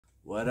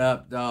What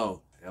up,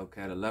 though?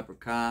 Okay, the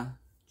Leprechaun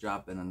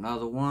dropping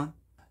another one.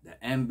 The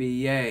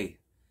NBA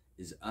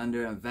is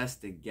under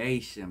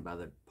investigation by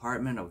the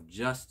Department of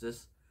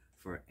Justice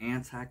for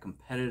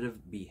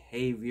anti-competitive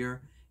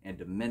behavior and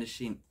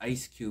diminishing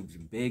Ice Cube's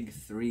Big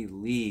Three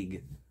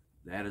League.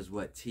 That is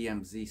what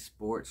TMZ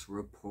Sports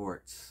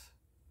reports.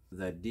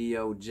 The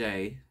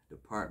DOJ,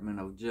 Department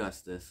of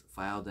Justice,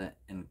 filed an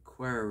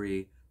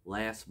inquiry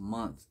last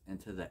month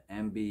into the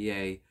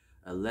NBA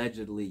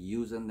allegedly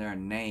using their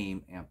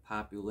name and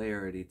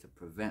popularity to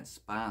prevent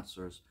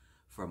sponsors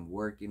from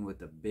working with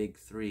the Big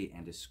Three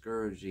and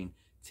discouraging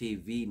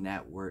TV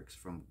networks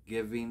from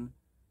giving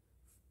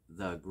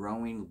the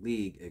growing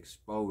league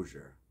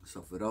exposure.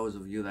 So for those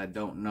of you that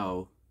don't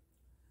know,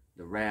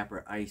 the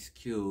rapper Ice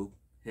Cube,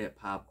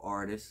 hip-hop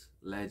artist,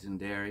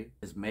 legendary,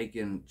 is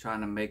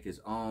trying to make his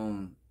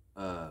own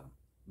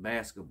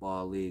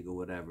basketball league or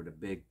whatever, the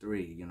Big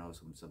Three, you know,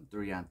 some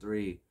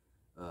 3-on-3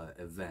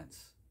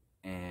 events.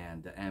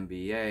 And the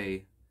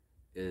NBA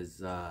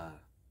is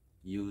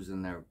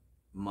using their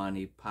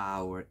money,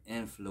 power,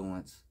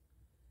 influence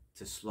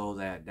to slow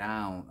that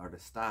down or to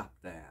stop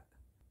that.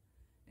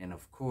 And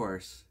of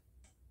course,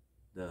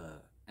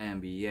 the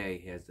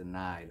NBA has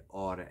denied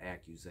all the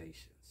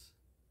accusations.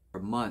 For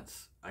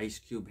months, Ice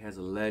Cube has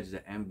alleged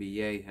the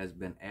NBA has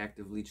been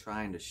actively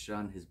trying to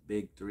shun his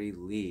Big Three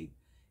league,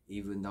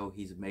 even though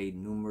he's made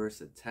numerous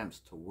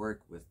attempts to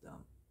work with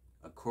them.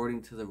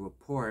 According to the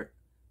report,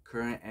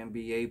 current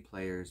NBA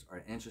players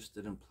are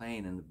interested in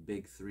playing in the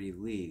Big Three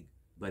league,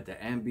 but the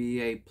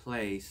NBA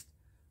placed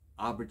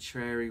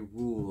arbitrary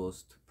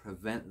rules to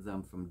prevent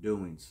them from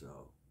doing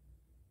so.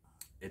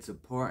 It's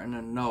important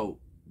to note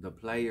the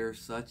players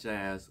such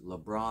as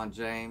LeBron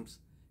James,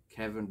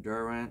 Kevin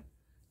Durant,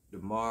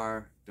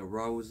 DeMar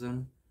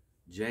DeRozan,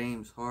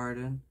 James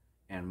Harden,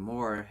 and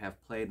more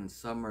have played in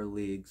summer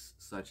leagues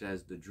such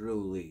as the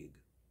Drew League.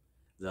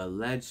 The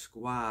alleged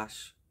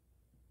squash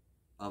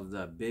of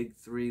the Big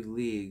Three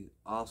league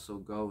also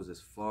goes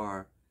as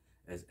far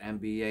as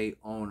NBA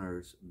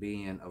owners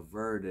being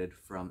averted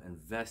from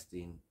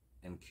investing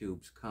in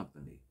Cube's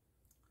company.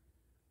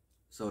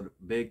 So the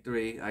Big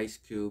Three, Ice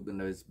Cube,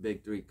 and this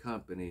Big Three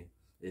company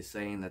is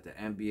saying that the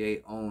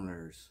NBA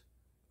owners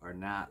are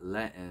not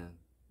letting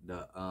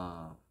the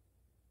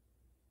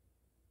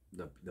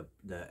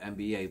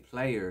NBA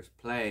players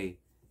play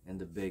in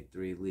the Big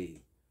Three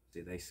league. See,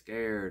 they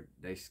scared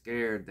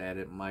that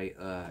it might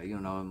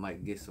it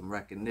might get some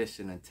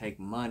recognition and take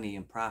money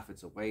and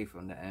profits away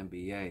from the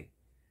NBA.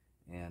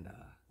 And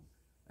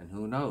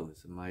who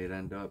knows, it might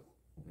end up,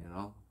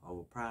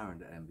 overpowering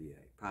the NBA.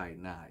 Probably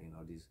not.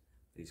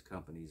 These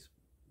companies,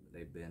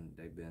 they've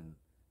been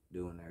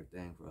doing their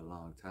thing for a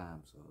long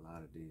time. So a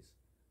lot of these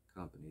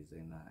companies,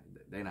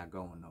 they're not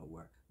going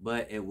nowhere.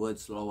 But it would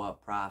slow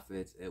up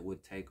profits. It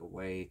would take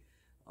away,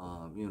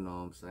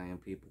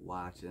 people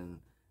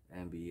watching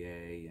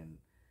NBA, and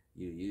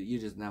you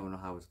just never know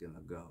how it's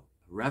gonna go.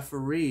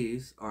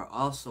 Referees are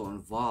also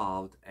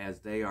involved,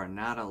 as they are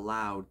not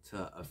allowed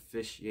to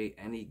officiate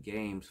any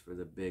games for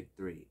the Big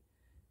Three,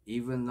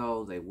 even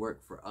though they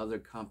work for other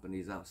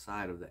companies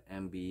outside of the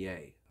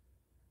NBA.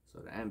 So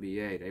the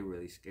NBA, they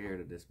really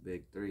scared of this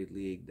Big Three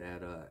league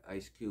that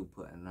Ice Cube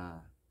putting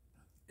on.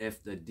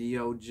 If the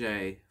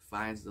DOJ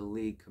finds the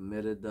league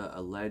committed the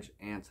alleged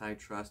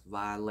antitrust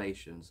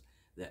violations,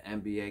 the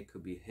NBA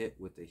could be hit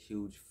with a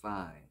huge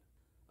fine.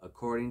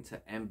 According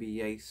to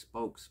NBA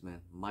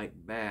spokesman Mike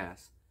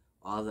Bass,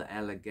 all the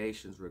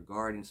allegations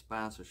regarding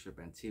sponsorship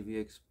and TV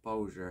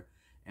exposure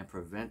and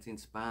preventing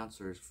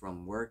sponsors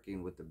from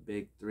working with the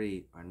Big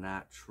Three are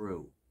not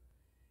true.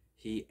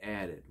 He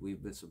added,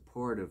 "We've been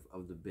supportive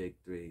of the Big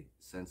Three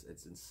since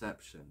its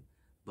inception,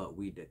 but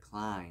we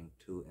declined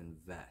to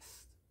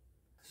invest."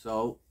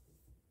 So,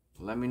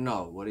 let me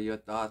know. What are your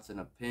thoughts and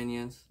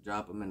opinions?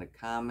 Drop them in the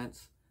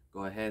comments.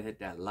 Go ahead, hit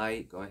that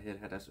like. Go ahead,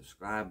 hit that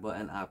subscribe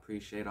button. I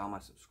appreciate all my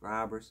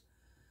subscribers.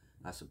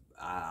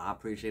 I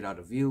appreciate all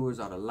the viewers,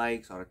 all the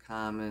likes, all the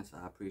comments.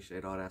 I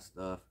appreciate all that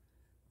stuff.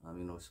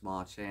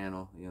 Small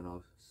channel,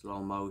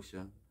 slow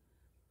motion.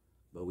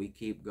 But we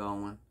keep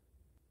going.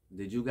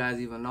 Did you guys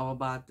even know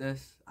about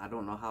this? I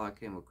don't know how I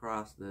came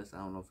across this. I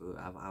don't know if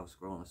I was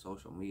scrolling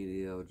social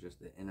media or just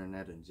the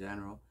internet in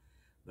general.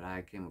 But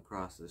I came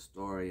across this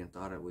story and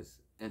thought it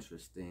was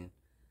interesting.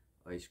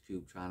 Ice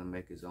Cube trying to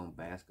make his own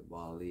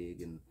basketball league,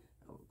 and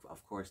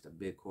of course the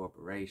big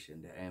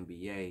corporation, the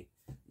NBA,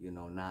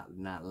 not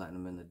letting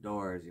him in the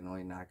doors. He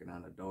knocking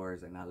on the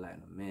doors, they're not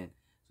letting him in.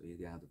 So he's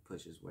gonna have to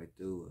push his way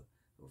through,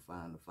 or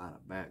find a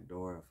back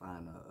door, or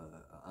find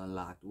a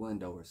unlocked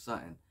window or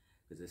something.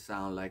 Because it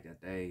sounds like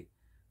that they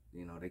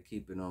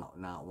keeping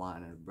on not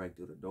wanting to break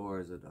through the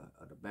doors of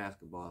the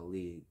basketball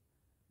league.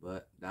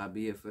 But that'll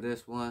be it for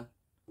this one.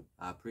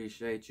 I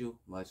appreciate you.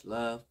 Much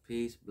love,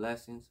 peace,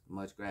 blessings,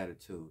 much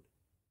gratitude.